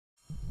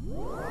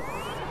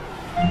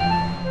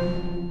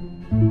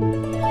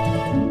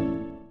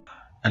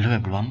Hello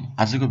everyone,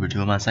 आजको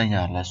भिडियोमा चाहिँ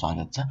यहाँहरुलाई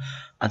स्वागत छ।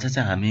 आज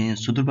चाहिँ हामी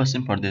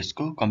सुदूरपश्चिम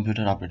प्रदेशको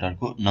कम्प्युटर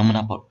अपरेटरको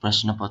नमुना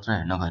प्रश्नपत्र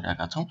हेर्न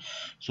गइरहेका छौं।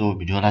 सो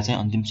भिडियोलाई चाहिँ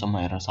अन्तिमसम्म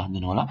हेरेर साथ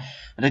दिनु होला।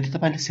 र यदि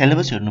तपाईले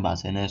सिलेबस हेर्नु भएको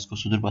छैन यसको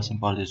सुदूरपश्चिम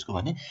प्रदेशको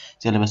भने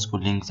सिलेबसको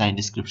लिंक चाहिँ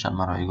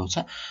डिस्क्रिप्सनमा रहेको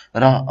छ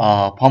र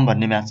फर्म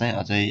भर्ने म्याच चाहिँ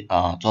अझै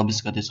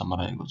 24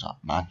 गतेसम्म रहेको छ,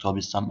 माघ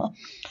 24 सम्म।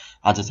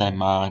 आज चाहिँ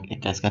माघ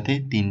 21 गते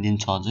 3 दिन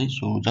छ अझै।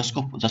 सो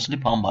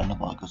जसले फर्म भर्नु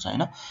भएको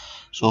छैन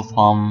सो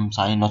फर्म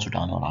चाहिँ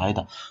नछुटाउनु होला है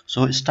त।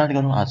 सो स्टार्ट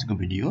गरौँ आजको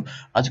भिडियो।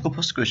 आजको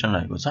फर्स्ट क्वेशन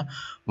रहेको छ,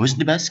 which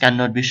device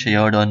can not be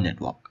shared on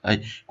network, है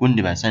कुन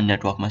डिभाइस चाहिँ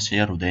नेटवर्कमा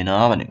शेयर हुँदैन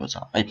भनेको छ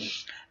है।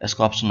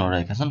 यसको अप्सनहरु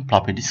रहेका छन्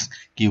फ्लपी डिस्क,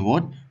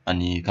 कीबोर्ड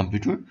अनि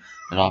कम्प्युटर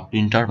र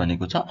प्रिन्टर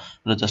भनेको छ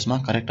र जसमा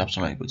करेक्ट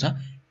अप्सन रहेको छ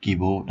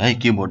कीबोर्ड है।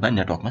 कीबोर्डमा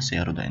नेटवर्कमा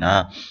शेयर हुँदैन।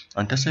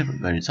 अनि त्यसै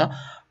गरी छ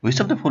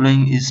which of the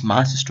following is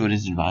mass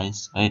storage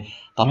device, है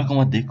तलको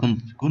मध्ये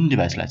कुन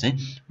डिभाइसलाई चाहिँ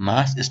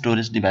मास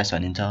स्टोरेज डिभाइस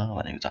भनिन्छ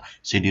भनेको छ।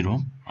 CD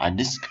ROM, hard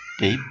disk,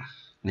 tape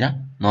yeah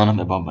non of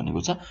above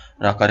भनेको छ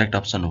र करेक्ट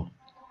अप्सन हो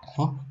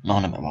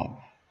नन अफ एबभ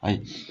है।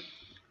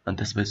 अनि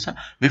त्यसपछि छ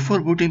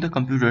before बुटिङ the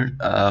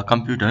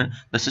computer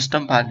the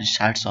system file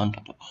resides on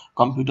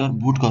computer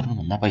boot गर्नु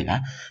भन्दा पहिला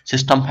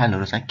सिस्टम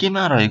फाइलहरु चाहिँ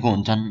केमा रहेको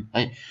हुन्छन्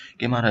है,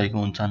 केमा रहेको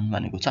हुन्छन्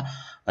भनेको छ।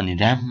 अनि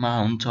र्याममा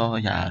हुन्छ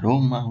या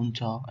रोममा हुन्छ,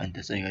 अनि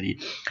त्यसैगरी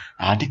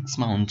हार्ड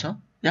डिस्कमा हुन्छ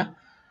या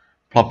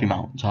फ्लपीमा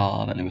हुन्छ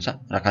भनेको छ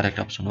र करेक्ट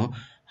अप्सन हो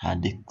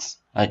हार्ड डिस्क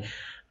है।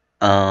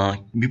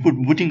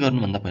 बुटिङ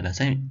गर्नु भन्दा पहिला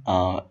चाहिँ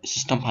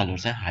सिस्टम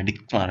फाइलहरु चाहिँ हार्ड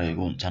डिस्कमा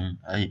रहेको हुन्छन्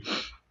है।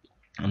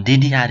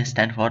 DDR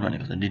स्ट्यान्ड फर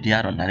भनेको छ,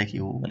 DDR भन्नाले के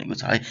हो भनेको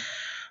छ है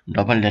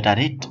डबल डेटा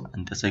रेट,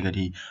 अनि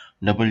त्यसैगरी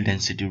डबल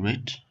डेन्सिटी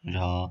रेट र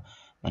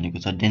भनेको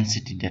छ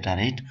डेन्सिटी डेटा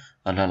रेट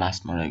र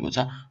लास्टमा रहेको छ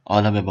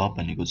अल अफ एबभ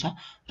भनेको छ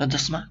र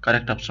जसमा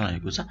करेक्ट अप्सन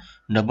रहेको छ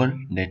double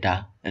data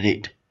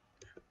rate.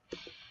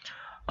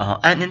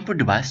 An input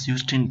device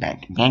used in bank,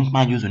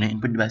 बैंकमा use हुने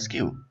इनपुट डिभाइस के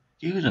हो,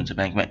 के युज हुन्छ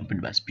बैंकमा इनपुट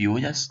डिभाइस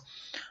POS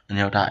अनि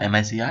एउटा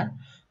MICR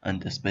अनि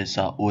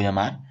त्यसपछि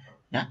OMR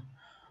या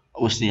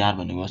OCR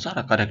भनेको छ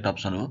र करेक्ट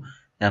अप्सन हो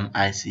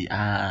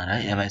MICR है।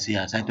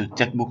 MICR चाहिँ त्यो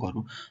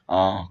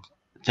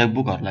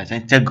चेकबुकहरुलाई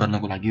चाहिँ चेक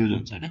गर्नको लागि युज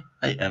हुन्छ के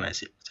है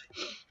MICR चाहिँ।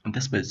 अनि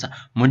त्यसपछि छ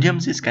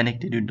मोडियम्स इज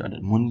कनेक्टेड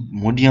विथ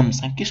मोडियम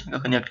चाहिँ केसँग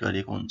कनेक्ट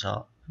गरिएको हुन्छ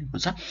भनेको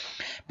छ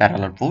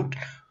प्यारालल पोर्ट,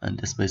 अनि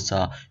त्यसपछि छ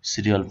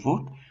सिरियल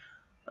पोर्ट,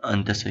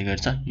 अनि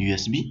त्यसैगरी छ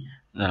USB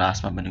र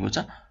लास्टमा भनेको छ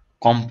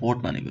कम पोर्ट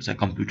भनेको छ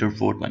कम्प्युटर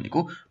पोर्ट भनेको।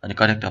 अनि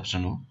करेक्ट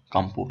अप्सन हो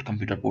कम पोर्ट,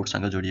 कम्प्युटर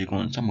पोर्टसँग जोडिएको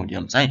हुन्छ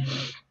मोडियम चाहिँ।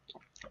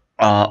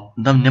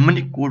 The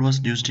mnemonic code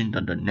was used in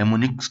the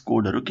mnemonics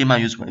कोडहरु केमा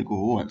युज भएको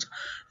हो भन्छ,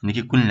 अनि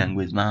के कुन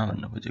ल्याङ्ग्वेजमा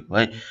भन्न खोजेको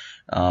है।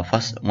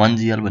 फर्स्ट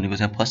 1GL भनेको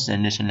चाहिँ फर्स्ट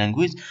जेनेरेसन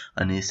ल्याङ्ग्वेज,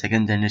 अनि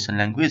सेकेन्ड जेनेरेसन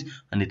ल्याङ्ग्वेज,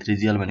 अनि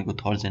 3GL भनेको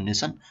थर्ड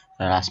जेनेरेसन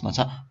र लास्टमा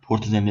छ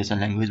फोर्थ जेनेरेसन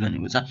ल्याङ्ग्वेज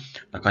भनेको छ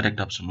र करेक्ट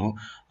अप्सन हो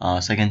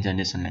सेकेन्ड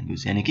जेनेरेसन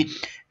ल्याङ्ग्वेज, यानी कि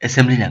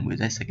एसेम्बली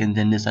ल्याङ्ग्वेज है। सेकेन्ड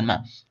जेनेरेसनमा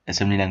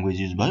एसेम्बली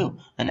ल्याङ्ग्वेज युज भयो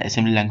अनि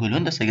एसेम्बली ल्याङ्ग्वेज हो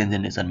नि त सेकेन्ड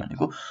जेनेरेसन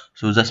भनेको।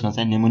 सो जसमा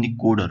चाहिँ नेमोनिक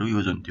कोडहरु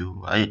युज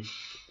हुन्थ्यो है।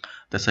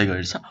 त्यसै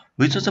गरी छ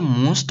which was the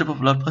most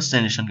popular first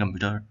generation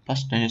computer,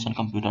 first generation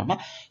कम्प्युटरमा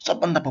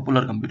सबभन्दा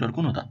पपुलर कम्प्युटर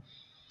कुन हो त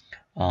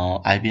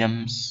IBM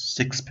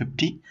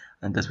 650,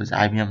 अनि त्यसपछि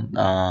IBM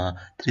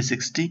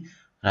 360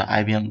 र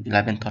IBM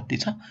 1130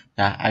 छ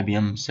या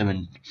IBM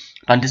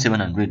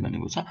 2700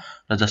 भनेको छ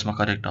र जसमा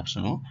करेक्ट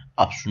अप्सन हो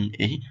अप्सन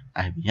ए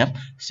IBM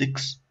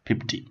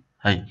 650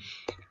 है।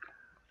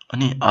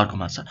 अनि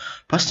अर्कोमा छ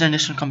first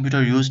generation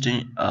computer used in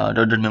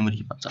dot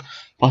memory भन्छ।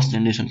 फर्स्ट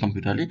जेनेरेसन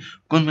कम्प्युटरले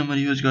कुन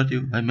मेमोरी युज गर्थ्यो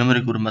है,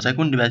 मेमोरीको रूपमा चाहिँ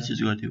कुन डिभाइस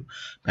युज गर्थ्यो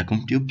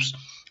भ्याकुम ट्युब्स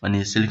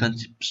अनि सिलिकन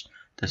चिप्स,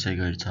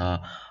 त्यसैगरी छ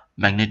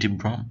म्याग्नेटिक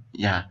ड्रम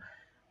या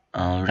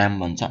र्याम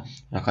भन्छ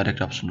र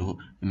करेक्ट अप्सन हो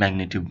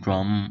म्याग्नेटिक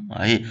ड्रम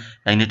है।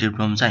 म्याग्नेटिक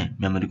ड्रम चाहिँ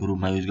मेमोरीको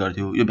रूपमा युज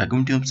गर्थ्यो। यो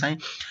भ्याकुम ट्युब चाहिँ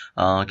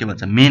के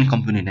भन्छ मेन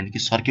कम्पोनेन्ट यानी कि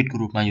सर्किटको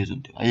रूपमा युज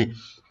हुन्थ्यो है।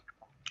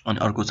 अनि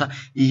अर्को छ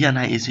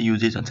ENIAC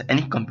युजेज भन्छ,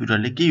 एनी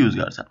कम्प्युटरले के युज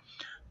गर्छ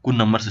कुन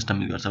नम्बर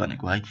सिस्टम युज गर्छ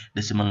भनेको है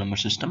डेसिमल नम्बर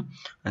सिस्टम,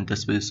 अनि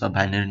त्यसपछि छ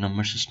बाइनरी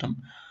नम्बर सिस्टम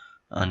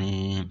अनि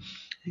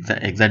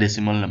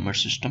हेक्साडेसिमल नम्बर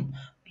सिस्टम,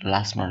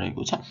 लास्टमा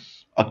रहेको छ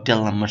अक्टल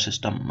नम्बर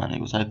सिस्टम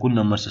भनेको छ कुन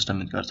नम्बर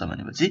सिस्टम युज गर्छ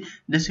भनेपछि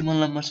डेसिमल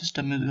नम्बर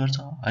सिस्टम युज गर्छ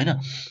हैन।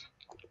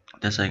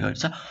 त्यसै गरी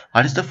छ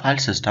what is the file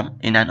system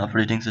in an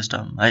operating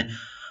system है।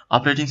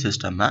 अपरेटिङ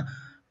सिस्टममा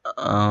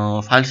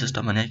फाइल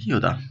सिस्टम भने के हो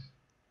त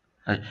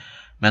है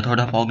method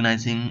of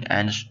organising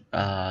and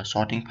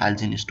shirting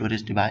files in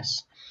storage device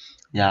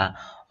yeah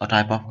a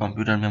type of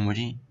computer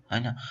memory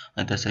हैन।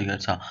 अनि त्यसै गरी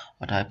छ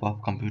a type of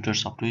computer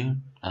software,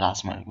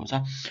 लास्टमा रहेको छ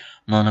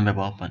नन अफ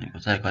एबभ भनेको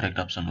चाहिँ करेक्ट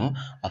अप्सन हो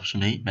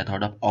option a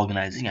method of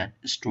organising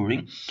and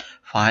storing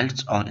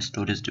files on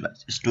storage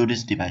device.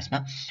 Storage डिभाइसमा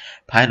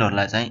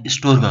फाइलहरुलाई चाहिँ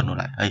स्टोर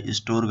गर्नुलाई है,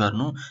 स्टोर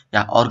गर्नु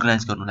या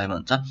अर्गनाइज गर्नुलाई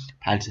भन्छ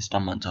फाइल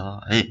सिस्टम भन्छ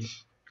है।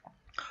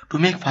 To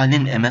make file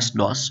in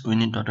MS-DOS we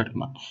need dot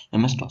command.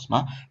 MS-DOS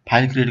मा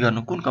फाइल क्रिएट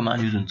गर्न कुन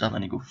कमान्ड युज हुन्छ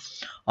भनेको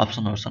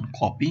अप्सनहरु छन्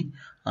कपी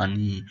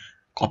अनि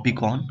कपी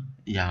कन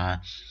या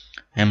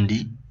MD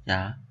या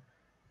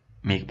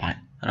मेक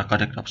फाइल र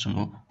करेक्ट अप्सन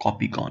हो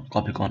कपी कन।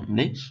 कपी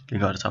कनले के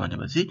गर्छ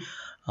भनेपछि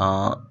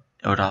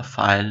एउटा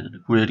फाइल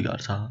क्रिएट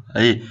गर्छ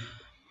है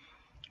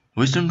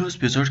Which Windows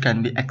features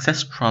can be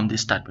accessed from the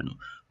start menu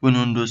कुन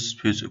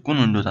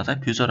विन्डोज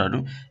चाहिँ फ्युचरहरू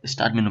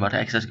स्टार्ट मेनुबाट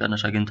एक्सेस गर्न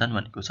सकिन्छन्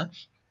भनेको छ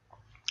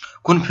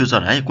कुन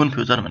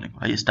फ्युचर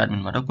भनेको है स्टार्ट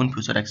मेनुबाट कुन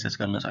फ्युचर एक्सेस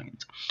गर्न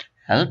सकिन्छ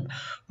help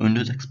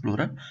windows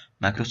explorer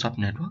Microsoft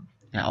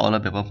network yeah all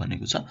of above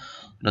भनेको छ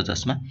र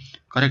जसमा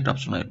करेक्ट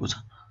अप्सन रहेको छ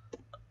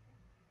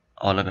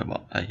अल अफ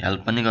एबभ है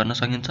हेल्प पनि गर्न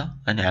सकिन्छ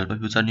अनि हेल्प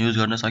फ्युचर युज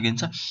गर्न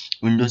सकिन्छ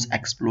विन्डोज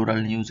एक्सप्लोरर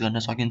युज गर्न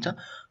सकिन्छ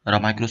र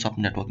माइक्रोसफ्ट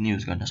नेटवर्क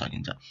युज गर्न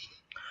सकिन्छ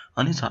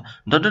अनि छ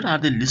dot are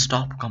the list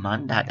of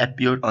command that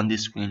appeared on the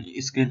screen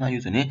स्क्रिनमा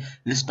use हुने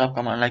लिस्ट अफ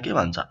कमान्डलाई के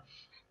भन्छ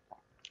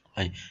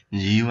है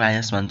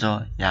GUIS भन्छ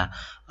या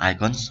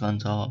आइकन्स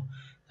भन्छ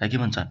या के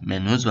भन्छ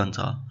मेनुज भन्छ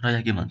र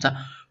या के भन्छ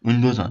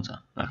विन्डोज भन्छ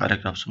र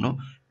करेक्ट अप्सन हो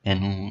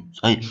मेनुज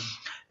है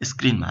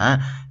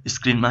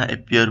स्क्रिनमा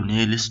एपियर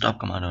हुने लिस्ट अफ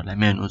कमान्डहरूलाई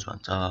मेनुज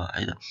भन्छ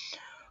है त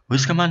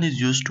Which command is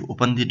used to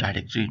open the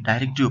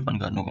directory open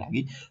गर्नको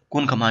लागि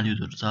कुन कमान्ड युज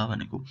हुन्छ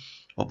भनेको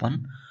ओपन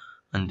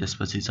अनि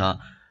त्यसपछि छ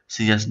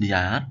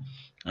CSDIR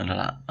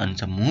अनि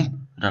छ मुभ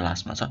र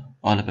लास्टमा छ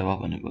अल अफ एबभ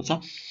भनेको छ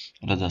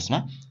र जसमा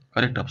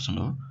करेक्ट अप्सन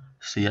हो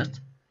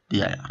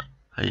CSDIR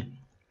है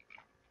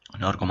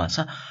अनि अर्कोमा छ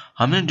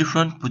how many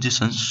different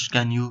positions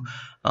can you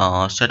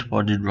set for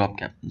the drop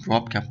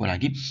क्यापको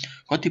लागि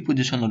कति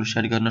पोजिसनहरू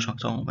सेट गर्न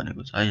सक्छौँ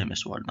भनेको छ है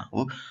एमएस वर्डमा हो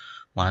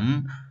 1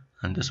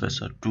 अनि त्यसपछि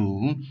छ 2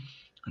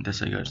 अनि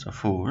त्यसै गरी छ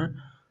 4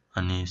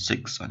 अनि 6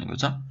 भनेको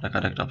छ र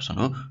करेक्ट अप्सन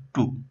हो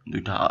 2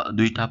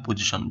 दुईटा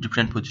पोजिसन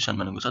डिफरेन्ट पोजिसन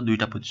भनेको छ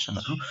दुईटा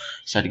पोजिसनहरू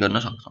सेट गर्न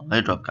सक्छौँ है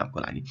ड्रप क्यापको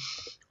लागि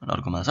अनि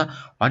अर्कोमा छ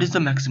what is the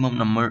maximum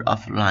number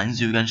of lines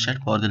you can set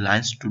for the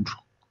lines to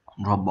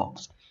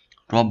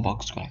drop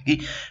बक्सको लागि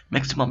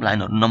म्याक्सिमम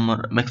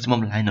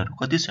लाइनहरू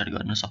कति सेट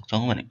गर्न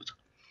सक्छौँ भनेको छ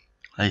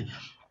है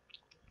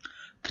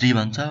 3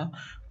 भन्छ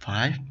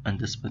 5 अनि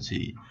त्यसपछि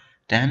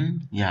 10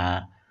 या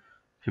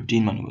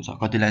 15 भनेको छ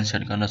कति लाइन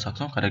सेट गर्न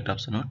सक्छौँ करेक्ट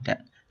अप्सन हो 10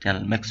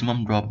 म्याक्सिमम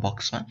ड्रप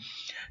बक्समा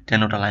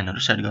 10 वटा लाइनहरू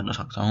सेट गर्न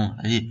सक्छौँ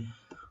है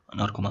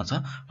अनि अर्कोमा छ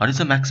what is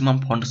the maximum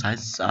font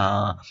size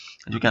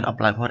you can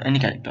apply for any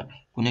character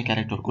कुनै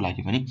क्यारेक्टरको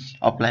लागि पनि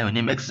अप्लाई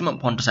हुने म्याक्सिमम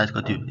फन्ट साइज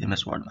कति हो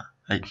एमएस वर्डमा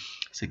है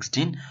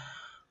 16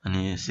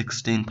 अनि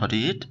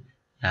 1638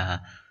 या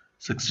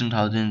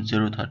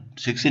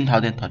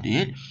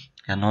 16038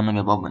 या नन अफ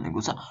एबभ भनेको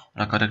छ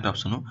र करेक्ट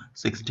अप्सन हो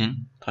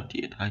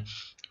 1638 है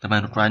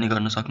तपाईहरु ट्राई नै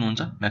गर्न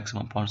सक्नुहुन्छ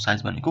म्याक्सिमम फन्ट साइज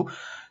भनेको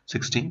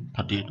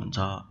 1638 हुन्छ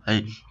है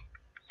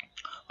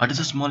what is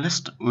the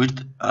smallest width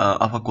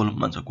of a kolam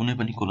भन्छ कुनै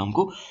पनि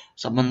कोलमको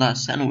सबभन्दा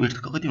सानो विड्थ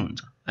कति हुन्छ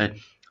है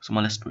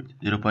स्मलेस्ट विड्थ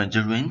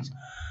 0.0 इन्च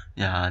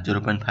या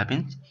 0.5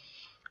 इन्च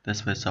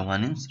त्यसपछि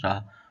 1 इन्च र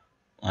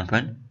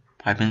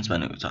 1.5 इन्च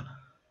भनेको छ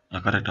र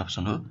करेक्ट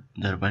अप्सन हो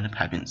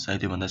 0.5 इन्च है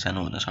त्योभन्दा सानो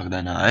हुन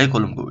सक्दैन है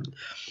कोलमको विड्थ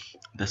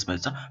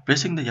त्यसपछि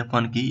pressing the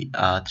F1 Ki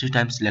 3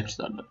 times select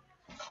गर्नु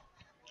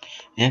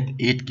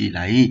F8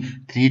 कीलाई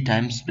 3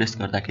 टाइम्स प्रेस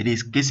गर्दाखेरि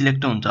के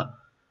सिलेक्ट हुन्छ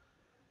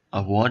अ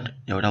वर्ड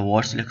एउटा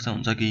वर्ड सिलेक्ट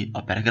हुन्छ कि अ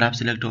प्याराग्राफ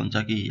सिलेक्ट हुन्छ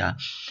कि या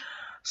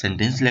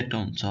सेन्टेन्स सिलेक्ट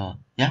हुन्छ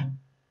या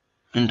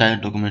इन्टायर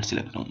डकुमेन्ट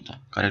सिलेक्ट हुन्छ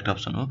करेक्ट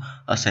अप्सन हो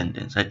अ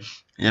सेन्टेन्स है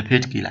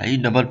F8 कीलाई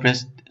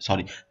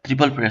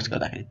ट्रिपल प्रेस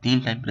गर्दाखेरि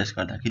 3 टाइम प्रेस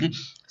गर्दाखेरि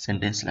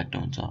सेन्टेन्स सिलेक्ट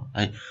हुन्छ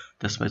है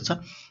त्यसपछि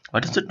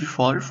what is the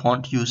default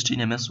font used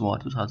in MS word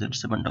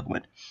 2007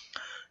 document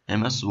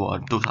MS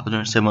word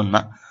 2007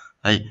 मा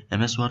है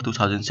एमएस वर्ड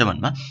 2007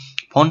 मा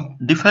फन्ट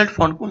डिफल्ट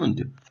फन्ट कुन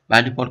हुन्थ्यो बाइ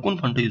डिफल्ट कुन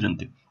फन्ट युज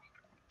हुन्थ्यो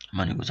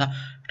भनेको छ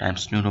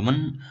टाइम्स न्यू रोमन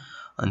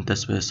अनि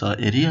त्यसपछि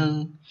एरियल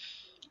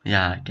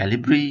या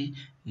क्यालिब्री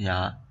या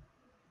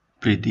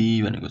प्रिटी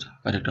भनेको छ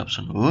करेक्ट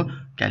अप्सन हो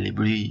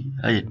क्यालिब्री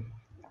है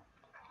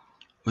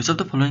Which of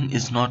the following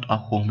is not a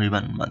home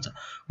ribbon भन्छ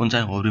कुन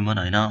चाहिँ होम रिबन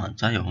हैन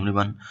भन्छ यो होम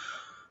रिबन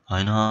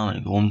हैन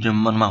भनेको होम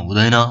रिबनमा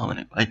हुँदैन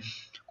भनेको है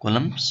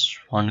coulombs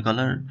font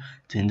colour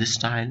change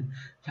style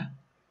या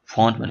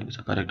फन्ट भनेको छ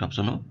करेक्ट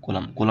अप्सन हो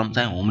कोलम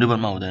चाहिँ होम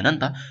रिबनमा हुँदैन नि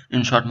त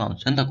इन्सर्टमा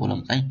हुन्छ नि त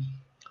कोलम चाहिँ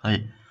है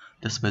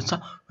त्यसपछि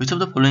which of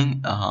the following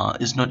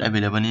is not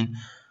available in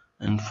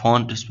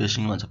font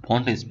spacing भन्छ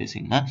फन्ट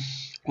स्पेसिङमा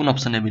कुन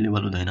अप्सन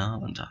अवेलेबल हुँदैन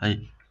भन्छ है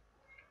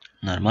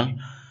नर्मल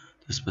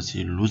त्यसपछि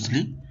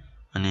लुजली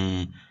अनि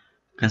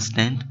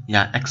कन्स्टेन्ट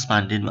या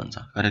एक्सपान्डेड भन्छ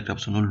करेक्ट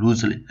अप्सन हो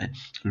लुजली है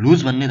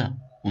लुज भन्ने त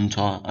हुन्छ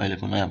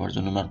अहिलेको नयाँ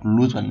भर्जनमा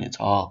लुज भन्ने छ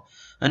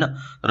हैन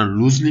तर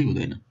लुजली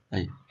हुँदैन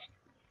है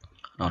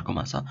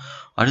अर्कोमा छ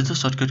what is the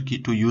shortcut key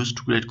to use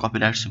to create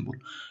copyright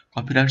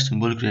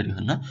symbol create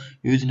गर्न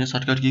युज हुने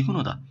सर्टकट की कुन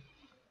हो त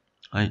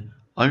है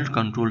अल्ट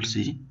कन्ट्रोल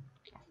सी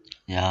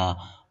या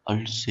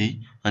अल्ट सी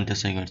अनि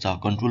त्यसै गरी छ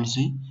कन्ट्रोल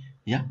सी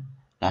या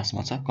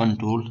लास्टमा छ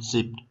control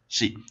shift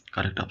C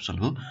correct option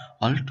हो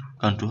अल्ट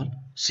कन्ट्रोल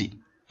सी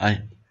है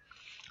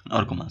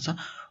अर्कोमा छ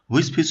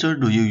which feature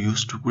do you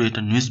use to create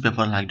a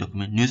newspaper like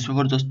document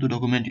newspaper जस्तो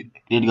डकुमेन्ट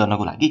क्रिएट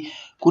गर्नको लागि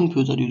कुन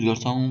फिचर युज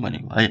गर्छौं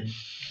भनेको है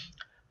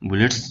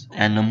बुलेट्स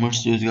एन्ड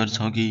नम्बर्स युज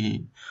गर्छौं कि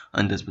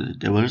अनि त्यसपछि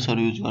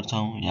टेबल्सहरु युज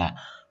गर्छौं या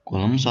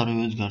कलम्सहरु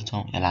युज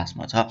गर्छौं या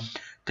लास्टमा छ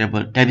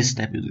टेबल ट्याब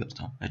स्ट्याप युज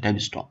गर्छौं ट्याब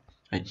स्टप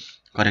है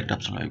करेक्ट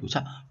अप्सन रहेको छ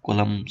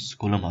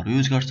कोलमहरु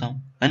युज गर्छौं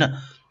हैन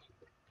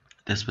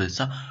त्यसपछि छ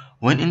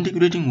when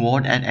integrating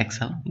word and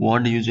excel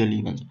word usually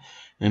भन्छ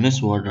एमएस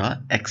वर्ड र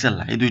एक्सेल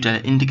लाई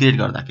दुईटालाई इन्टिग्रेट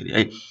गर्दाखेरि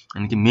है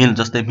अनि कि मेल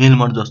जस्तै मेल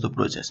मर्ज जस्तो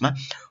प्रोसेसमा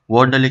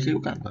वर्डले के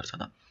काम गर्छ त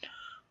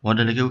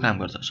वर्डले के काम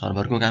गर्छ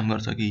सर्भरको काम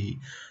गर्छ कि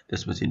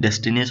त्यसपछि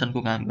डेस्टिनेसनको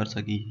काम गर्छ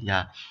कि या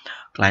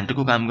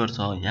क्लाइन्टको काम गर्छ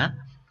या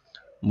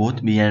बोथ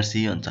बी एन्ड सी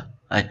हुन्छ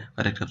है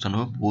करेक्ट अप्सन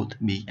हो both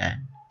be and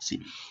C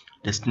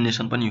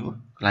destination पनि हो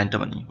क्लाइन्ट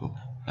पनि हो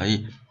है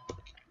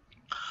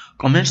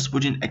comments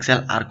put in Excel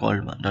are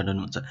called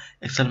भन्छ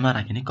एक्सेलमा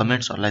राखिने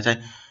कमेन्ट्सहरुलाई चाहिँ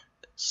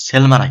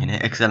सेलमा राखिने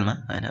एक्सेलमा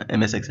हैन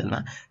एमएस एक्सेलमा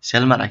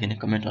सेलमा राखिने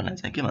कमेन्टहरुलाई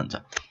चाहिँ के भन्छ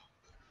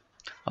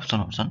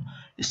अप्सन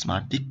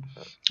स्मार्ट टिप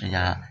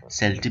या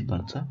सेल टिप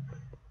भन्छ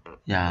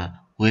या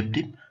वेब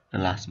टिप र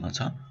लास्टमा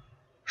छ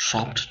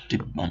सफ्ट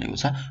टिप भनेको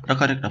छ र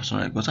करेक्ट अप्सन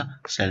रहेको छ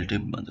सेल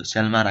टिप भन्छ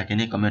सेलमा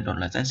राखिने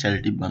कमेन्टहरुलाई चाहिँ सेल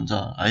टिप भन्छ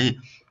है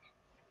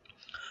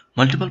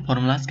multiple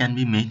formulas can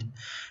be made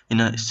in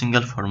a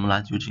single formula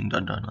using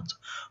dot dot भन्छ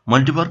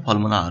मल्टिपल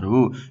फर्मुलाहरु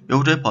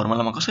एउटै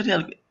फर्मुलामा कसरी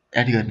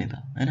एड गर्ने त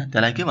हैन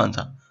त्यसलाई के भन्छ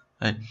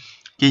है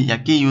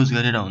के युज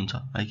गरेर हुन्छ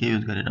है के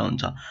युज गरेर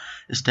हुन्छ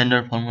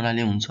स्ट्यान्डर्ड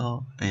फर्मुलाले हुन्छ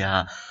या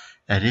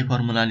एरे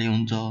फर्मुलाले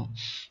हुन्छ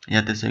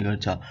या त्यसै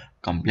गर्छ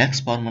कम्प्लेक्स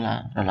फर्मुला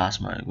र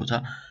लास्टमा रहेको छ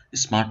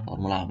स्मार्ट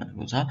फर्मुला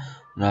भनेको छ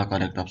र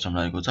करेक्ट अप्सन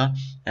रहेको छ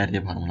एरे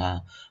फर्मुला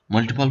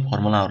मल्टिपल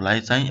फर्मुलाहरुलाई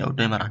चाहिँ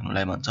एउटैमा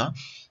राख्नुलाई भन्छ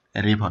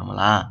एरे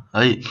फर्मुला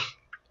है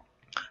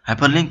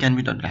hyperlink can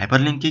B dot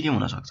hyperlink के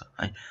हुन सक्छ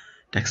है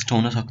टेक्स्ट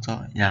हुन सक्छ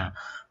या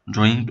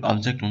ड्राइङ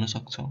अब्जेक्ट हुन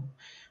सक्छ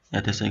या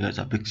त्यसै गर्छ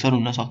पिक्चर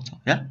हुन सक्छ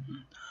या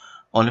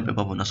अल अफ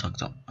एबभ हुन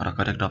सक्छ र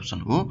करेक्ट अप्सन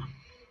हो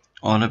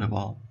अल अफ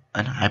एबभ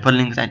हैन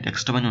हाइपरलिंक चाहिँ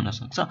टेक्स्ट पनि हुन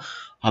सक्छ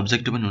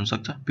अब्जेक्ट पनि हुन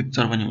सक्छ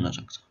पिक्चर पनि हुन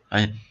सक्छ है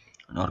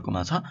अनि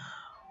अर्कोमा छ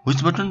which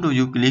button do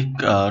you click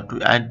to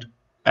add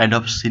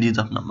of series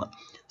of number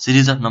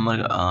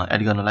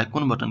add गर्नलाई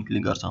कुन बटन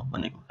क्लिक गर्छौ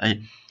भनेको है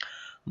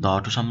द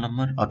अटो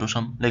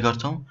सम ले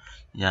गर्छौ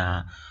या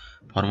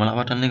फर्मुला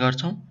बटनले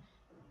गर्छौ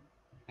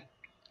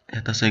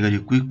या त्यसै गरी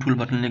क्विक टुल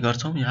बटनले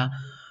गर्छौ या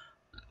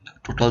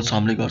टोटल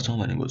समले गर्छौ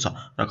भनेको छ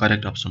र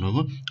करेक्ट अप्सन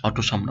हो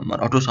अटो सम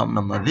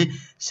नम्बरले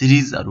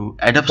सिरिजहरु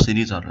एड अफ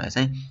सिरिजहरुलाई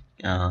चाहिँ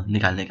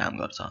निकाल्ने काम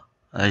गर्छ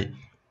है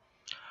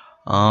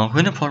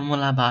when a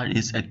formula bar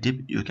is active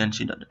you can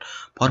see dot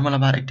formula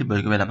bar active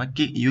भएको बेलामा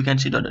के you can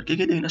see dot के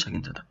देख्न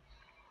सकिन्छ त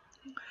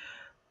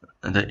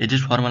अन्त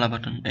एडिट फर्मुला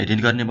बटन एडिट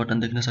गर्ने बटन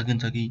देख्न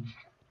सकिन्छ कि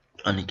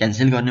अनि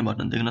क्यान्सल गर्ने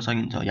बटन देख्न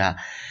सकिन्छ या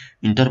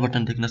इन्टर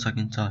बटन देख्न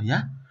सकिन्छ या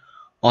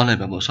अल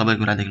अफ एबभ सबै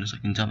कुरा देख्न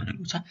सकिन्छ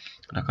भनेको छ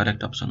र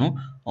करेक्ट अप्सन हो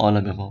अल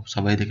अफ एबभ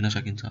सबै देख्न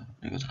सकिन्छ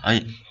भनेको छ है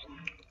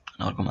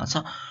अर्कोमा छ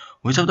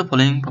which of the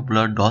following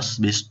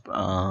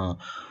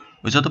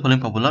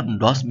popular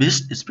does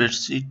based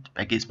spreadsheet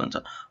package भन्छ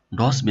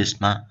डस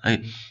बेस्डमा है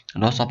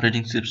डस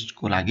अपरेटिङ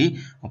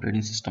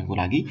सिस्टमको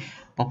लागि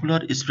पपुलर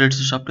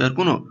स्प्रेडशीट सफ्टवेयर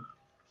कुन हो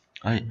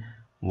है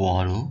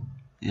वर्ड हो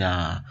या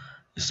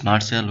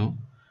स्मार्ट सेल हो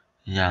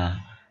या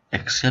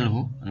एक्सेल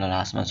हो र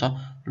लास्टमा छ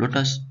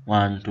लोटस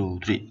 1 2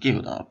 3 के हो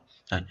त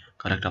है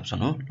करेक्ट अप्सन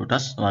हो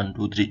लोटस 1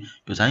 2 3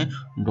 यो चाहिँ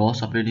डस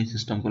अपरेटिङ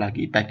सिस्टमको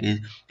लागि प्याकेज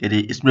के रे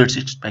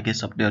स्प्रेडशीट प्याकेज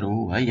सफ्टवेयर हो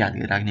है याद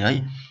गरिराख्ने है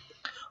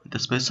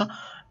त्यसपछि छ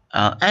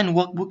and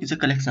workbook is a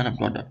collection of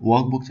dot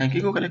workbook चाहिँ के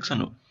को कलेक्सन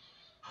हो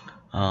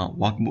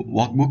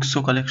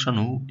वर्कबुक्सको कलेक्सन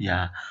हो या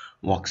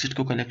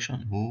वर्कशीटको कलेक्सन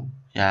हो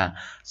या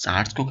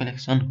चार्ट्सको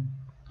कलेक्सन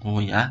हो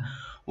या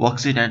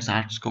वर्कशीट एन्ड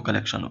चार्ट्सको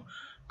कलेक्सन हो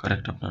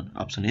correct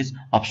option is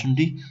option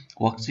D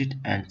worksheet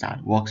and chart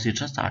worksheet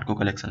र चार्टको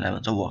कलेक्सनलाई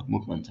भन्छ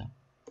वर्कबुक भन्छ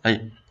है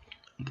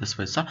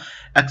त्यसपछि छ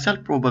Excel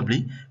probably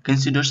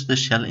considers the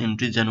sale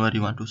entry जनवरी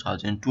 1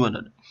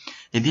 2012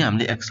 यदि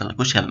हामीले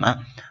एक्सेलको सेलमा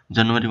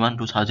जनवरी 1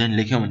 2000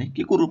 लेख्यौं भने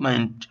के को रूपमा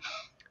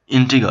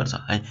इन्ट्री गर्छ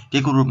है के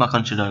को रूपमा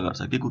कन्सिडर गर्छ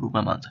के को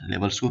रूपमा भन्छ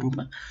लेभल्सको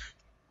रूपमा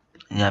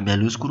या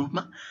भ्यालुजको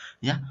रूपमा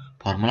या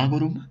फर्मुलाको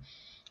रूपमा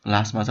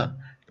लास्टमा छ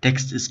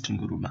टेक्स्ट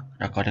स्ट्रिङको रूपमा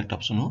र करेक्ट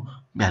अप्सन हो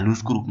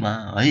भ्यालुजको रूपमा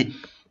है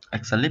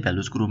एक्सेलले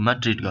भ्यालुजको रूपमा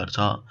ट्रिट गर्छ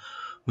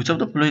which of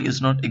the following is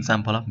not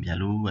example of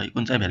value है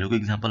कुन चाहिँ भ्यालुको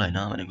एक्जाम्पल हैन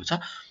भनेको छ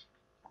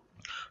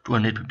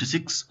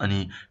 256 अनि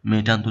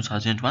मेटान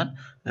 2001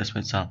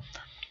 त्यसपछि छ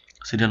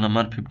सिरियल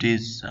नम्बर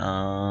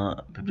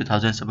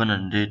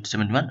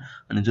 50771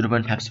 अनि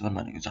 0.57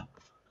 भनेको छ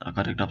र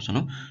करेक्ट अप्सन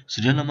हो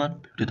सिरियल नम्बर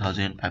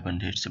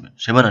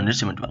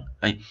 50771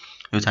 है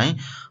यो चाहिँ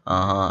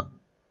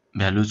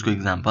भ्यालुजको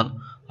एक्जाम्पल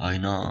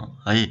हैन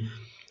है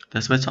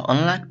त्यसपछि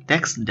unlike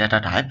text data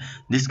type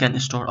this can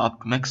store up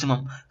to maximum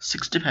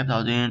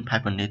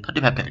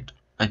 65535 character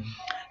है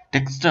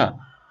टेक्स्ट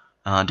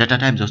डाटा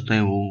टाइप जस्तै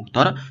हो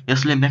तर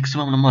यसले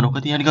म्याक्सिमम नम्बर हो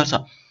कति एड गर्छ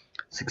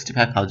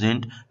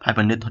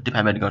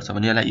 65535 एड गर्छ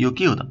भने यसलाई यो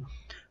के हो त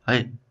है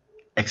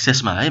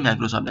एक्सेसमा है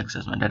माइक्रोसफ्ट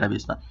एक्सेसमा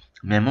डेटाबेसमा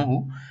मेमो हो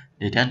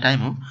डेटा एन्ड टाइम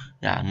हो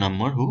या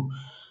नम्बर हो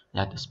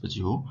या त्यसपछि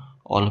हो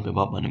अल अफ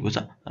एबभ भनेको छ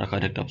र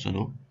करेक्ट अप्सन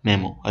हो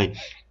मेमो है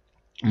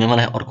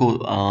मेमोलाई अर्को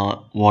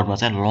वर्डमा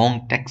चाहिँ लङ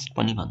टेक्स्ट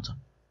पनि भन्छ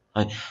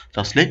है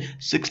जसले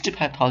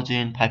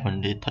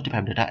 65535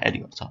 डेटा एड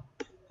गर्छ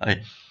है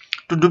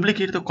to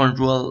duplicate the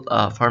control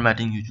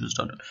formatting use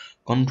dollar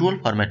control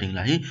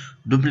फर्मेटिङलाई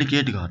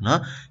duplicate गर्न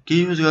के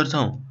युज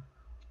गर्छौं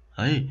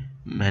है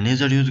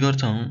म्यानेजर युज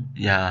गर्छौं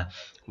या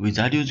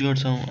विजार्ड युज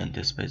गर्छौं अनि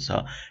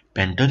त्यसपछि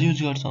पेन्टर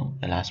युज गर्छौं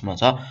लास्टमा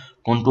छ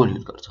कन्ट्रोल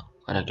युज गर्छौं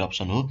करेक्ट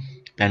अप्सन हो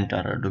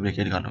पेन्टर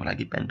डुप्लिकेट गर्नको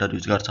लागि पेन्टर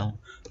युज गर्छौं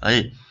है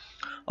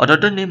a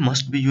data name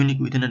must be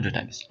unique within a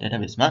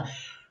डेटाबेसमा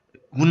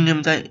कुन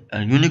नेम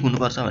चाहिँ युनिक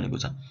हुनुपर्छ भनेको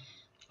छ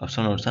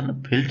अप्सनहरु छन्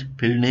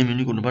फिल्ड नेम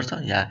युनिक हुनुपर्छ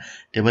या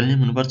टेबल नेम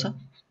हुनुपर्छ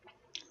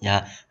या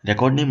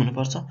रेकर्ड नेम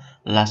हुनुपर्छ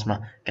लास्टमा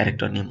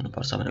क्यारेक्टर नेम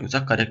हुनुपर्छ भनेको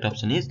छ correct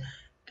option is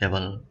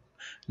table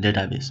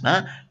डेटाबेसमा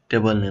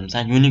table name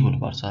चाहिँ युनिक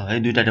हुनुपर्छ है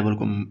दुईटा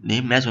टेबलको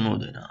नेम म्याच हुनु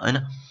हुँदैन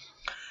हैन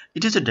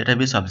it is a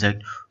database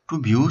subject to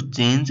view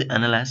change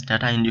analyse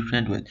data in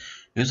different way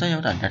यो चाहिँ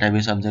एउटा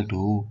डेटाबेस सब्जेक्ट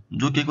हो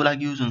जो केको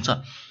लागि युज हुन्छ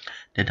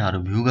डेटाहरु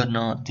भ्यू गर्न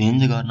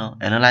चेन्ज गर्न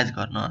एनालाइज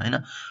गर्न हैन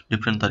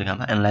डिफरेन्ट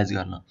तरिकामा एनालाइज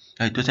गर्न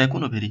है त्यो चाहिँ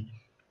कुन हो फेरि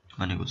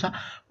भनेको छ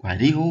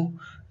क्वेरी हो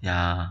या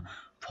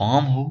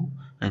फर्म हो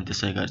अनि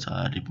त्यसै गरी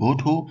छ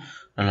रिपोर्ट हो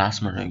र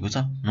लास्टमा रहेको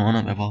छ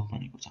नन अफ एबभ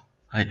भनेको छ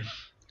है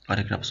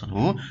करेक्ट अप्सन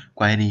हो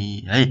क्वेरी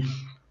है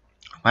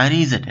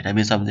query is a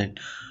database subject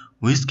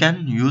which can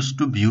use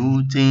to view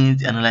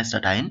change analyse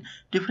data in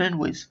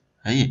different wage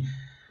है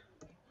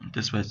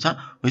त्यसपछि छ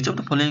which of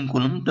the following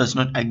kolam does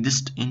not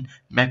exist in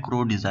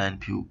macro design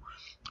view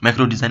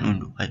macro design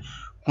window है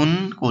कुन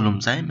कोलम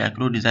चाहिँ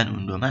macro design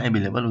विन्डोमा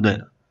available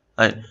हुँदैन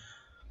है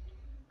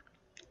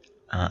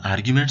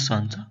arguments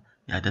भन्छ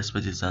या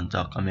त्यसपछि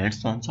जान्छ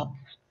कमेन्ट्स भन्छ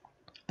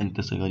अनि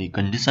त्यसै गरी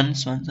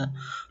कन्डिसन्स भन्छ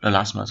र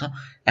लास्टमा छ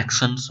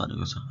एक्सन्स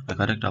भनेको छ र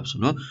करेक्ट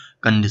अप्सन हो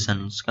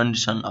कन्डिसन्स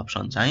कन्डिसन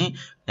अप्सन चाहिँ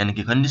यानी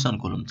कि कन्डिसन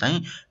कोलम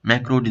चाहिँ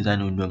म्याक्रो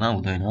डिजाइन विन्डोमा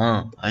हुँदैन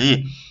है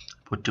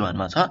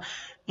 41 मा छ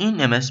in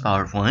MS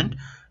PowerPoint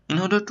in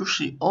order to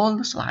see all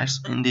the slides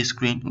in the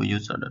screen we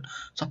use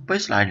सबै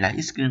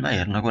स्लाइडलाई स्क्रिनमा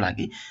हेर्नको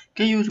लागि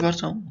के युज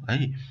गर्छौं है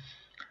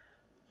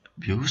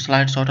भ्यू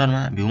स्लाइड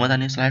सर्टरमा भ्यूमा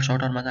जाने स्लाइड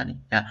सर्टरमा जाने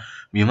या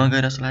भ्यूमा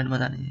गएर स्लाइडमा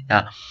जाने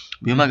या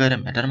भ्यूमा गएर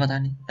म्याटरमा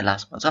जाने या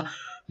लास्टमा छ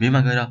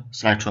भ्यूमा गएर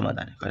स्लाइड शोमा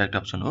जाने करेक्ट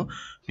अप्सन हो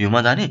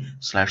भ्यूमा जाने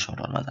स्लाइड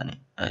सर्टरमा जाने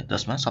है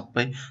जसमा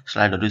सबै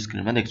स्लाइडहरु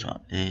स्क्रिनमा देख्छौं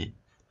हामीले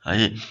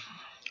है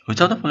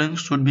which of the following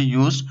should be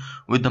used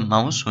with the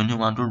mouse when you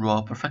want to draw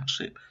a perfect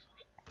shape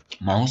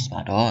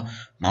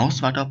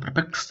माउसबाट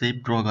perfect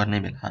shape draw गर्ने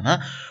बेलामा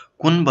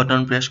कुन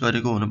बटन प्रेस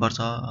गरेको हुनुपर्छ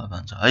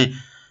भन्छ है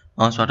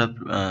माउसबाट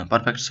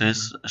परफेक्ट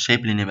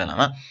शेप लिने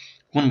बेलामा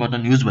कुन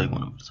बटन युज भएको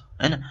हुनुपर्छ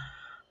हैन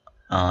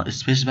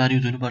स्पेस बार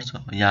युज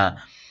हुनुपर्छ या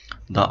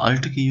द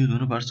अल्ट की युज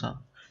हुनुपर्छ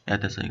या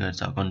त्यसै गरी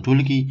छ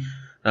कन्ट्रोल की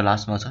र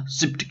लास्टमा छ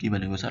शिफ्ट की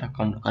भनेको छ र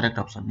करेक्ट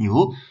अप्सन नि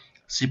हो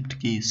शिफ्ट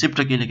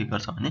कीले के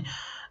गर्छ भने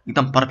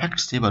एकदम परफेक्ट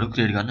शेपहरु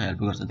क्रिएट गर्न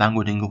हेल्प गर्छ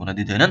डाङ्गो डिङ्गो भन्न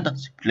दिदैन नि त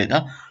शिफ्टले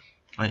त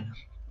है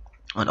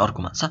अनि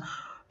अर्कोमा छ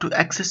to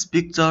access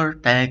picture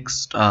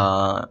text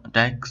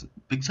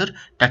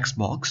text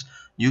box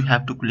you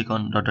have to click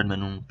on dotted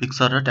menu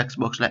picture र टेक्स्ट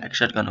बक्सलाई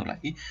एक्सेस गर्नको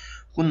लागि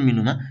कुन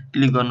मेनुमा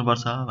क्लिक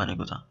गर्नुपर्छ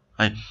भनेको छ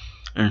है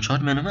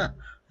इन्सर्ट मेनुमा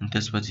अनि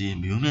त्यसपछि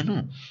भ्यू मेनु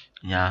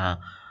या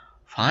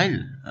फाइल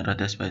र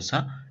त्यसपछि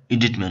छ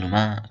एडिट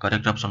मेनुमा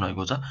करेक्ट अप्सन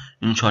रहेको छ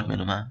इन्सर्ट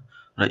मेनुमा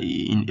र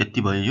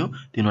यति भयो यो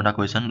तीनवटा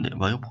क्वेशन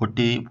भयो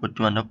 41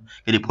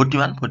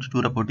 41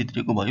 42 र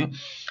 43 को भयो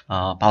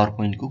पावर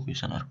पोइन्ट को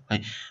क्वेशनहरु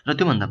है र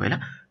त्यो भन्दा पहिला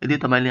यदि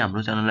तपाईले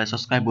हाम्रो च्यानललाई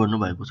सब्स्क्राइब गर्नु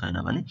भएको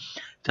छैन भने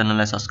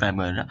च्यानललाई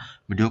सब्स्क्राइब गरेर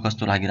भिडियो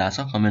कस्तो लागिराछ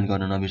कमेन्ट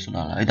गर्न नबिर्सनु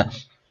होला है त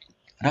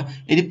र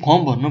यदि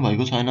फर्म भर्नु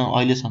भएको छैन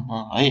अहिले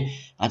सम्म है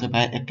आज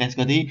 21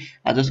 गते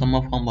आजसम्म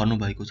फर्म भर्नु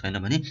भएको छैन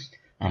भने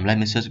हामीलाई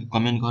मेसेज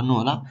कमेन्ट गर्नु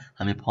होला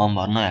हामी फर्म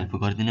भर्न हेल्प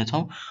गरिदिने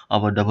छौं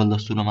अब डबल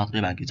दस्तुरो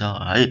मात्रै बाँकी छ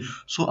है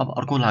सो अब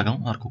अर्को लागौं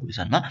अर्को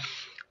क्वेशनमा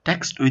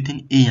टेक्स्ट विथिन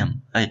एम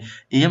है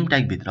एम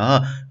ट्याग भित्र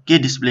के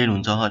डिस्प्ले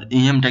हुन्छ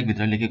एम ट्याग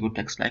भित्र लेखेको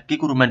टेक्स्टलाई के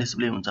को रूपमा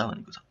डिस्प्ले हुन्छ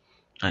भनेको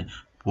छ है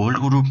बोल्ड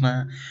को रूपमा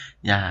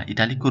या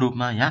इटालिक को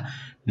रूपमा या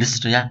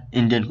लिस्ट या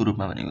इन्डेन्ट को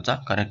रूपमा भनेको छ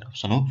करेक्ट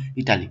अप्सन हो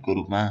इटालिक को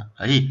रूपमा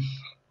है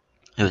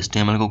यो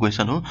HTML को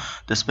क्वेशन हो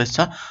त्यसपछि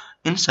छ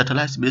in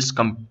satellite based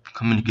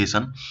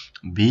communication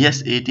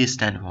VSAT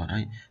stand for है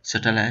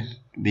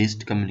सैटेलाइट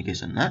बेस्ड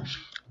कम्युनिकेशन मा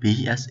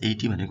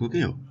VSAT भनेको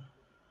के हो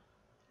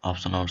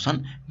option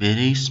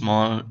very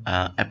small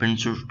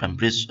aperture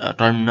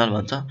terminal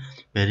भन्छ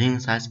भेरिङ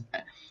साइज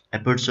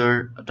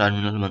एपर्चर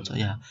टर्मिनल भन्छ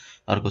या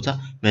अर्को छ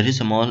भेरी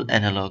स्मल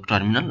एनालग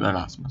टर्मिनल र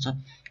लास्टमा छ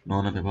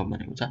नन अफ एबभ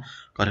भनेको छ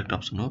करेक्ट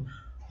अप्सन हो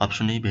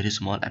option A very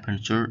small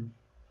aperture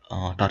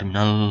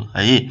terminal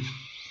है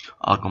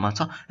अर्कोमा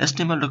छ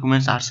HTML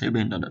documents are save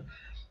in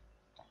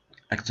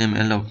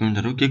XML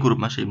डकुमेन्टहरु के को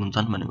रूपमा सेभ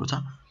हुन्छन् भनेको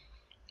छ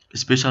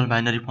स्पेशल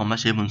बाइनरी फर्ममा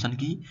सेभ हुन्छन्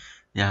कि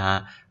या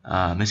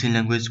मेसिन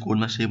ल्याङ्ग्वेज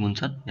कोडमा सेभ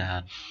हुन्छन्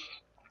या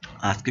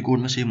आस्की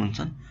कोडमा सेभ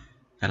हुन्छन्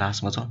या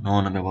लास्टमा छ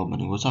नन अफ एबभ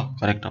भनेको छ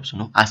करेक्ट अप्सन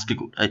हो आस्की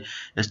कोड है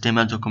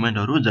HTML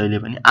डकुमेन्टहरु जहिले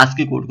पनि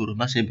आस्की कोडको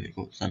रूपमा सेभ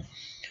भएको हुन्छन्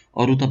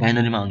अरु त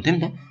बाइनरीमा हुन्थ्यो नि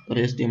त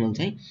तर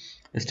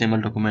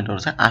HTML डकुमेन्टहरु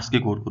चाहिँ आस्की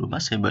कोडको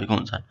रूपमा सेभ भएको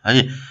हुन्छन्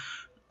है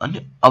अनि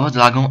अब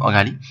लागौं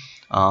अगाडि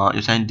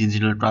यो चाहिँ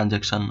डिजिटल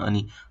ट्रान्ज्याक्सन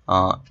अनि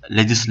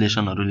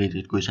लेजिस्लेसनहरु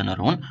रिलेटेड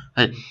क्वेशनहरु हुन्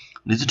है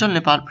डिजिटल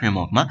नेपाल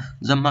फ्रेमवर्कमा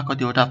जम्मा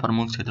कतिवटा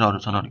प्रमुख क्षेत्रहरू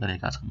छनौट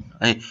गरेका छन्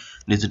है।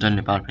 डिजिटल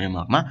नेपाल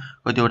फ्रेमवर्कमा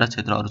कतिवटा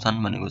क्षेत्रहरू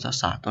छन् भनेको छ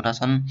 7 वटा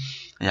छन्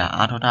या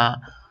 8 वटा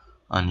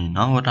अनि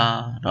 9 वटा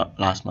र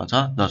लास्टमा छ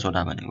 10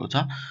 वटा भनेको छ।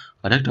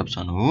 करेक्ट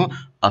अप्सन हो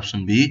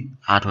अप्सन बी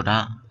 8 वटा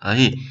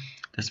है।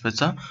 त्यसपछि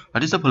छ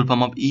what is the full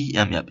form of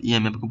EMF.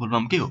 EMF को फुल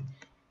फर्म के हो?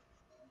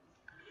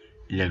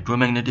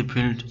 इलेक्ट्रोम्याग्नेटिक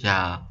फिल्ड या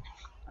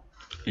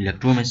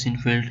इलेक्ट्रोमेसिन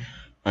फिल्ड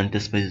अनि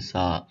त्यसपछि छ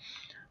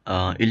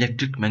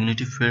इलेक्ट्रिक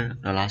म्याग्नेटिक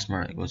फिल्ड र लास्टमा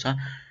रहेको छ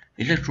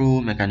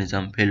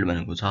इलेक्ट्रोमेकानिजम फिल्ड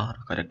भनेको छ।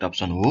 करेक्ट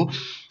अप्सन हो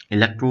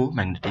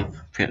इलेक्ट्रोम्याग्नेटिक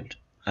फिल्ड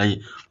है।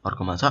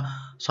 अर्कोमा छ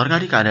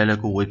सरकारी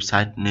कार्यालयको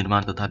वेबसाइट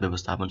निर्माण तथा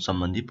व्यवस्थापन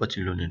सम्बन्धी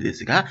पछिल्लो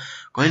निर्देशिका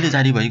कहिले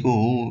जारी भएको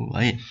हो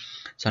है।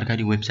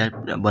 सरकारी वेबसाइट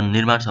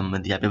निर्माण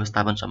सम्बन्धी या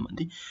व्यवस्थापन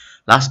सम्बन्धी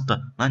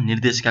लास्टमा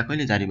निर्देशिका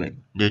कहिले जारी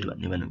भएको डेट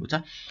भन्ने भनेको छ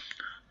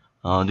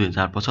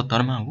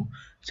 2075 मा हो,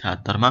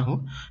 76 मा हो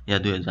या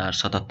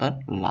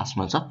 2077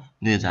 लास्टमा छ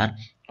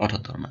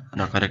 2078 मा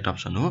र करेक्ट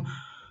अप्सन हो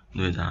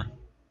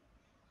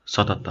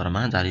 2077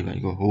 मा जारी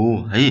भएको हो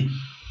है।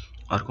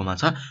 अर्कोमा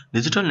छ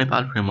डिजिटल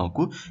नेपाल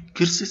फ्रेमवर्कको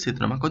कृषि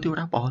क्षेत्रमा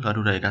कतिवटा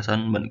पहलहरू रहेका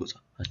छन् भनेको छ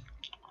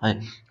है।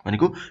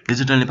 भनेको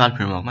डिजिटल नेपाल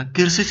फ्रेमवर्कमा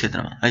कृषि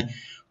क्षेत्रमा है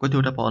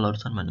कतिवटा पहलहरू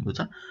छन् भनेको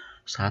छ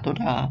 7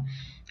 वटा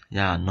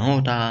या 9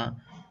 वटा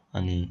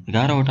अनि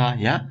 11 वटा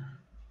या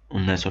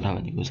 19 वटा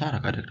भनेको छ र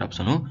करेक्ट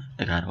अप्सन हो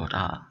 11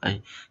 वटा है।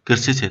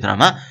 कृषि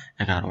क्षेत्रमा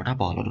 11 वटा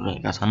पहलहरू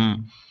रहेका छन्।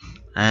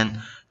 And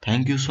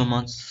thank you so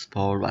much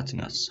for watching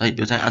अस है।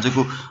 यो चाहिँ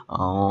आजको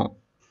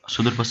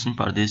सुदूरपश्चिम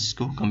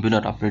प्रदेशको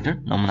कम्प्युटर अपरेटर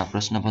नमुना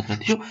प्रश्नपत्र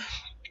थियो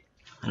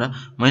र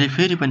मैले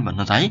फेरि पनि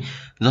भन्न चाहे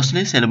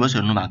जसले सिलेबस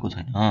हेर्नु भएको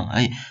छैन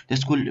है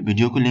त्यसको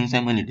भिडियोको लिंक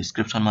चाहिँ मैले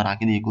डिस्क्रिप्सनमा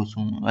राखिदिएको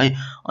छु है।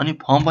 अनि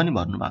फर्म पनि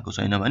भर्नु भएको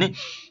छैन भने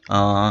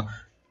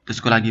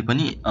त्यसको लागि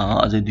पनि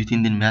अझै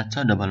 2-3 दिन म्याच छ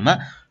डबलमा,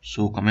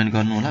 सो कमेन्ट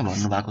गर्नु होला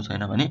भर्नु भएको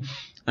छैन भने।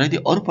 र यदि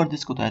अरु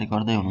प्रदेशको तयारी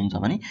गर्दै हुनुहुन्छ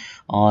भने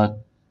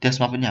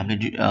त्यसमा पनि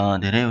हामीले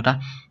धेरैवटा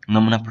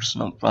नमुना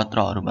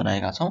प्रश्नपत्रहरू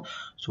बनाएका छौं,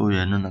 सो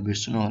हेर्न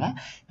नबिर्सनु होला।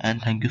 And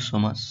thank you so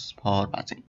much for watching.